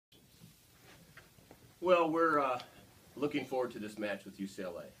Well, we're looking forward to this match with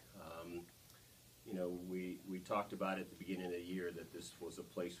UCLA. You know, we talked about at the beginning of the year that this was a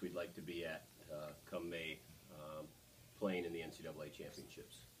place we'd like to be at come May, playing in the NCAA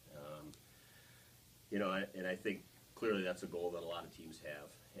championships. You know, and I think clearly that's a goal that a lot of teams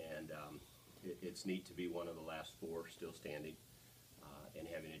have, and it's neat to be one of the last four still standing and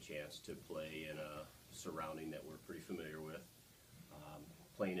having a chance to play in a surrounding that we're pretty familiar with.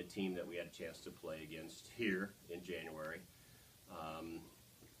 Playing a team that we had a chance to play against here in January.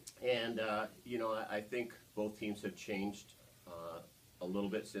 You know, I think both teams have changed a little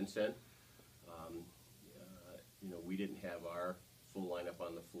bit since then. You know, we didn't have our full lineup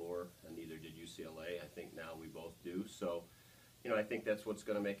on the floor, and neither did UCLA. I think now we both do. So, you know, I think that's what's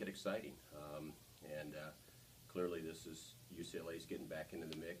going to make it exciting. Clearly this is UCLA's getting back into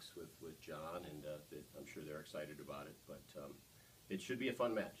the mix with John, and I'm sure they're excited about it. But it should be a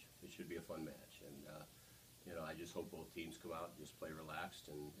fun match. It should be a fun match. And, you know, I just hope both teams come out and just play relaxed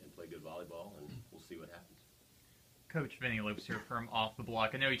and play good volleyball, and we'll see what happens. Coach Vinny Lopes here from Off the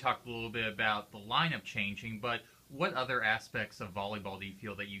Block. I know you talked a little bit about the lineup changing, but what other aspects of volleyball do you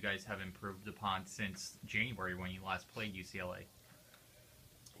feel that you guys have improved upon since January when you last played UCLA?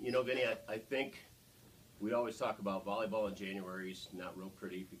 You know, Vinny, I think we always talk about volleyball in January is not real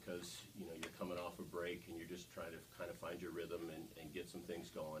pretty because, you know, you're coming off a break and you're just trying to kind of find your rhythm and get some things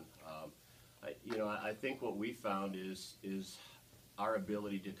going. You know, I think what we found is our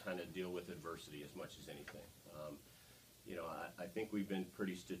ability to kind of deal with adversity as much as anything. You know, I think we've been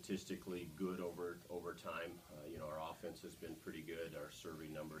pretty statistically good over time. You know, our offense has been pretty good. Our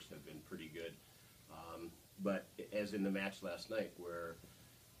serving numbers have been pretty good. But as in the match last night where,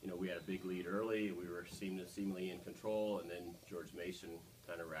 you know, we had a big lead early, we were seemingly in control, and then George Mason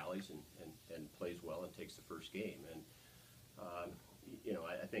kind of rallies and plays well and takes the first game. And, you know,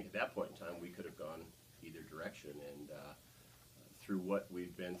 I think at that point in time we could have gone either direction. And through what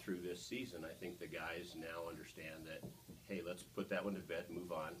we've been through this season, I think the guys now understand that, hey, let's put that one to bed,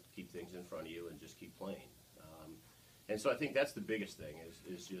 move on, keep things in front of you, and just keep playing. And so I think that's the biggest thing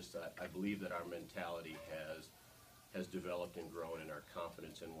is just I believe that our mentality has developed and grown, and our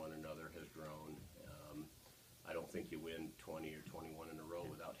confidence in one another has grown. I don't think you win 20 or 21 in a row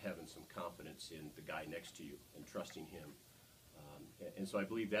without having some confidence in the guy next to you and trusting him. And so I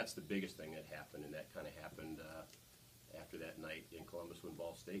believe that's the biggest thing that happened, and that kind of happened after that night in Columbus when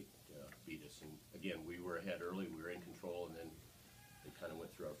Ball State beat us. And again, we were ahead early, we were in control, and then it kind of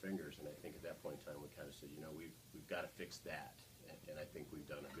went through our fingers. And I think at that point in time we kind of said, you know, we've got to fix that, and I think we've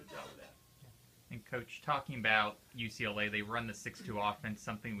done a good job of that. And Coach, talking about UCLA, they run the 6-2 offense,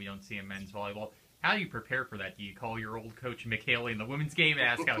 something we don't see in men's volleyball. How do you prepare for that? Do you call your old coach Mick Haley in the women's game and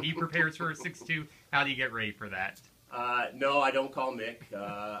ask how he prepares for a 6-2? How do you get ready for that? No, I don't call Mick.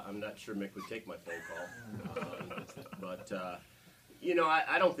 I'm not sure Mick would take my phone call. You know,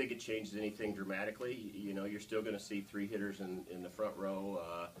 I don't think it changes anything dramatically. You know, you're still going to see three hitters in the front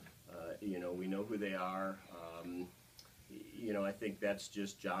row. You know, we know who they are. You know, I think that's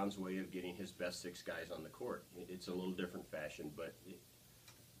just John's way of getting his best six guys on the court. It's a little different fashion, but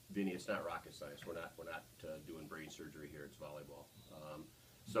Vinny, it's not rocket science. We're not doing brain surgery here. It's volleyball.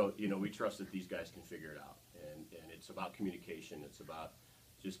 So, you know, we trust that these guys can figure it out. And it's about communication. It's about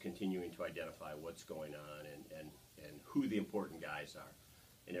just continuing to identify what's going on and who the important guys are.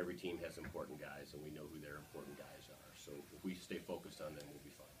 And every team has important guys, and we know who their important guys are. So if we stay focused on them, we'll be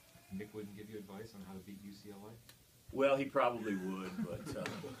fine. Mick wouldn't give you advice on how to beat UCLA? Well, he probably would, but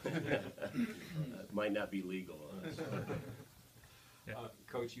it might not be legal.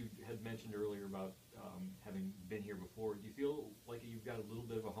 Coach, you had mentioned earlier about having been here before. Do you feel like you've got a little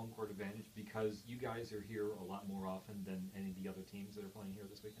bit of a home court advantage because you guys are here a lot more often than any of the other teams that are playing here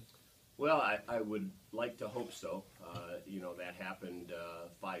this weekend? Well, I would like to hope so. You know, that happened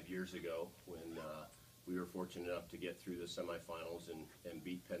 5 years ago when we were fortunate enough to get through the semifinals and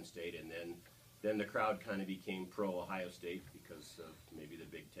beat Penn State, and then the crowd kind of became pro-Ohio State because of maybe the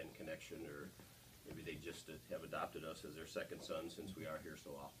Big Ten connection, or maybe they just have adopted us as their second son since we are here so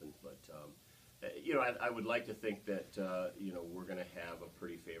often. But, you know, I would like to think that, you know, we're going to have a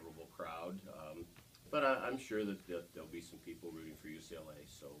pretty favorable crowd. But I'm sure that there'll be some people rooting for UCLA.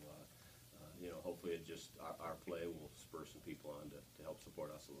 So, you know, hopefully it just our play will spur some people on to help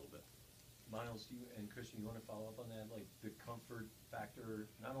support us a little bit. Miles, and Christian, you want to follow up on that? Like the comfort factor,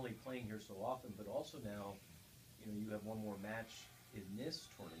 not only playing here so often, but also now, you know, you have one more match in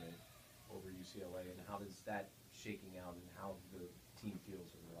this tournament over UCLA, and how is that shaking out, and how the team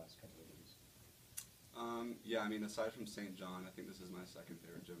feels over the last couple of days? Yeah, I mean, aside from St. John, I think this is my second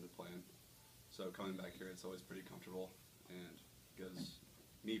favorite gym to play in. So coming back here, it's always pretty comfortable, and gives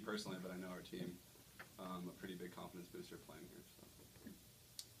me personally, but I know our team, a pretty big confidence booster playing here.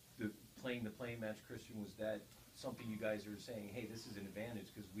 So. The playing match, Christian, was that something you guys are saying, hey, this is an advantage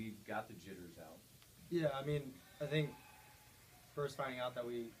because we've got the jitters out? Yeah, I mean, I think first finding out that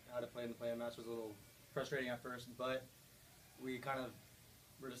we had to play in the play-in match was a little frustrating at first, but we kind of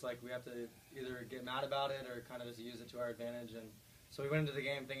were just like, we have to either get mad about it or kind of just use it to our advantage. And so we went into the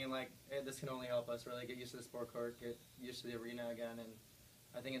game thinking like, hey, this can only help us really get used to the sport court, get used to the arena again, and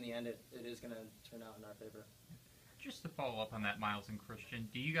I think in the end it is going to turn out in our favor. Just to follow up on that, Miles and Christian,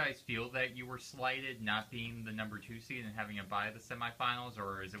 do you guys feel that you were slighted not being the number 2 seed and having a bye at the semifinals,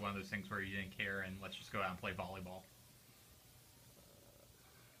 or is it one of those things where you didn't care and let's just go out and play volleyball?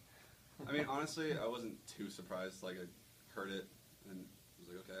 I mean, honestly, I wasn't too surprised. Like, I heard it and was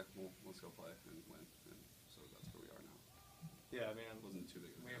like, okay, well, let's go play and win. And so that's where we are now. Yeah, I mean, It wasn't too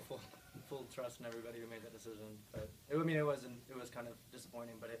big of a we have deal. full trust in everybody who made that decision. But it was kind of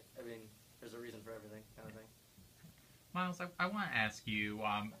disappointing, but I mean, there's a reason for everything, kind of thing. Miles, I want to ask you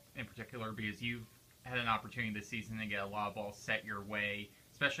in particular because you've had an opportunity this season to get a lot of balls set your way,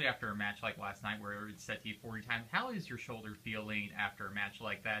 especially after a match like last night where it's set to you 40 times. How is your shoulder feeling after a match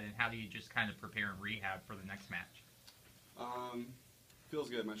like that, and how do you just kind of prepare and rehab for the next match? Feels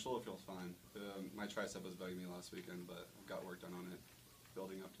good. My shoulder feels fine. My tricep was bugging me last weekend, but I've got work done on it,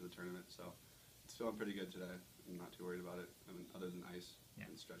 building up to the tournament. So it's feeling pretty good today. I'm not too worried about it. I mean, other than ice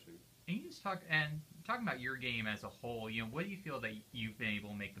and stretching. And you just talking about your game as a whole. You know, what do you feel that you've been able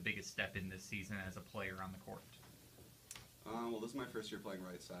to make the biggest step in this season as a player on the court? Well, this is my first year playing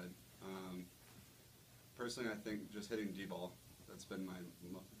right side. Personally, I think just hitting D-ball, that's been my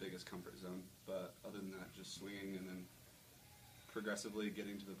biggest comfort zone. But other than that, just swinging and then progressively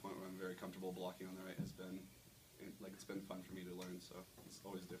getting to the point where I'm very comfortable blocking on the right has been, like, it's been fun for me to learn. So it's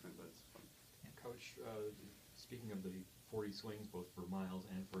always different, but it's fun. Coach, speaking of the 40 swings, both for Miles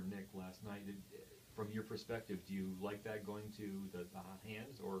and for Nick last night, from your perspective, do you like that going to the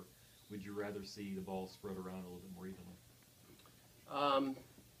hands, or would you rather see the ball spread around a little bit more evenly?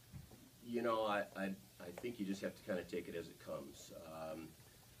 You know, I think you just have to kind of take it as it comes.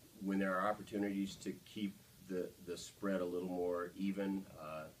 When there are opportunities to keep the spread a little more even,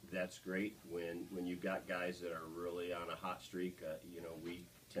 that's great. When you've got guys that are really on a hot streak, you know, we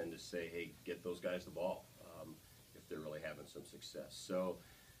tend to say, hey, get those guys the ball if they're really having some success. So,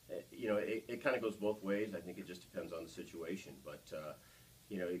 you know, it kind of goes both ways. I think it just depends on the situation. But,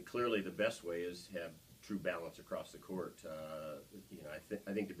 you know, clearly the best way is to have true balance across the court. You know,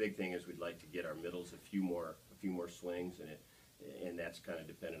 I think the big thing is we'd like to get our middles a few more swings, and that's kind of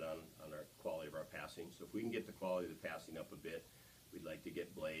dependent on our quality of our passing. So if we can get the quality of the passing up a bit, we'd like to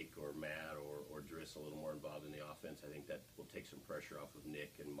get Blake or Matt or Driss a little more involved in the offense. I think that will take some pressure off of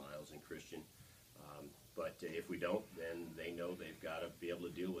Nick and Miles and Christian. But if we don't, then they know they've got to be able to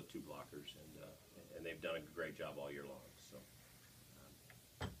deal with two blockers, and they've done a great job all year long. So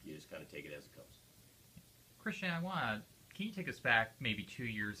you just kind of take it as it comes. Christian, can you take us back maybe 2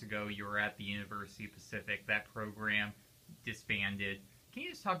 years ago? You were at the University of Pacific. That program disbanded. Can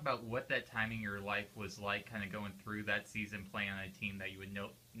you just talk about what that time in your life was like, kind of going through that season, playing on a team that you would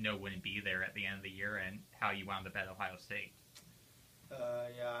know wouldn't be there at the end of the year, and how you wound up at Ohio State?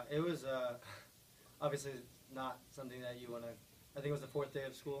 Yeah, it was obviously not something that you want to. I think it was the 4th day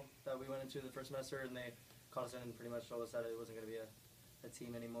of school that we went into the first semester, and they called us in and pretty much told us that it wasn't going to be a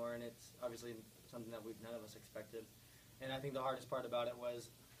team anymore, and it's obviously something that none of us expected. And I think the hardest part about it was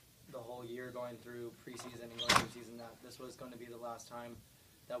the whole year going through preseason and going through season, that this was going to be the last time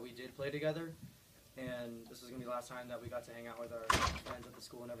that we did play together, and this was going to be the last time that we got to hang out with our friends at the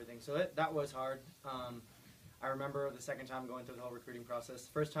school and everything. So that was hard. I remember the second time going through the whole recruiting process.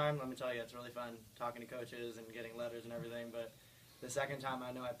 First time, let me tell you, it's really fun talking to coaches and getting letters and everything, but the second time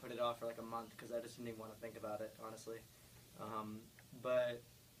I know I put it off for like a month because I just didn't even want to think about it, honestly. But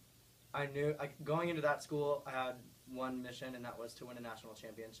I knew, going into that school, I had one mission, and that was to win a national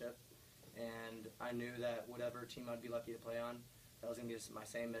championship. And I knew that whatever team I'd be lucky to play on, that was going to be my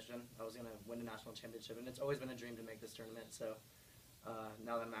same mission. I was going to win a national championship, and it's always been a dream to make this tournament. So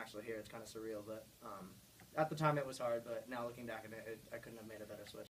now that I'm actually here, it's kind of surreal. But at the time, it was hard. But now looking back at it, I couldn't have made a better switch.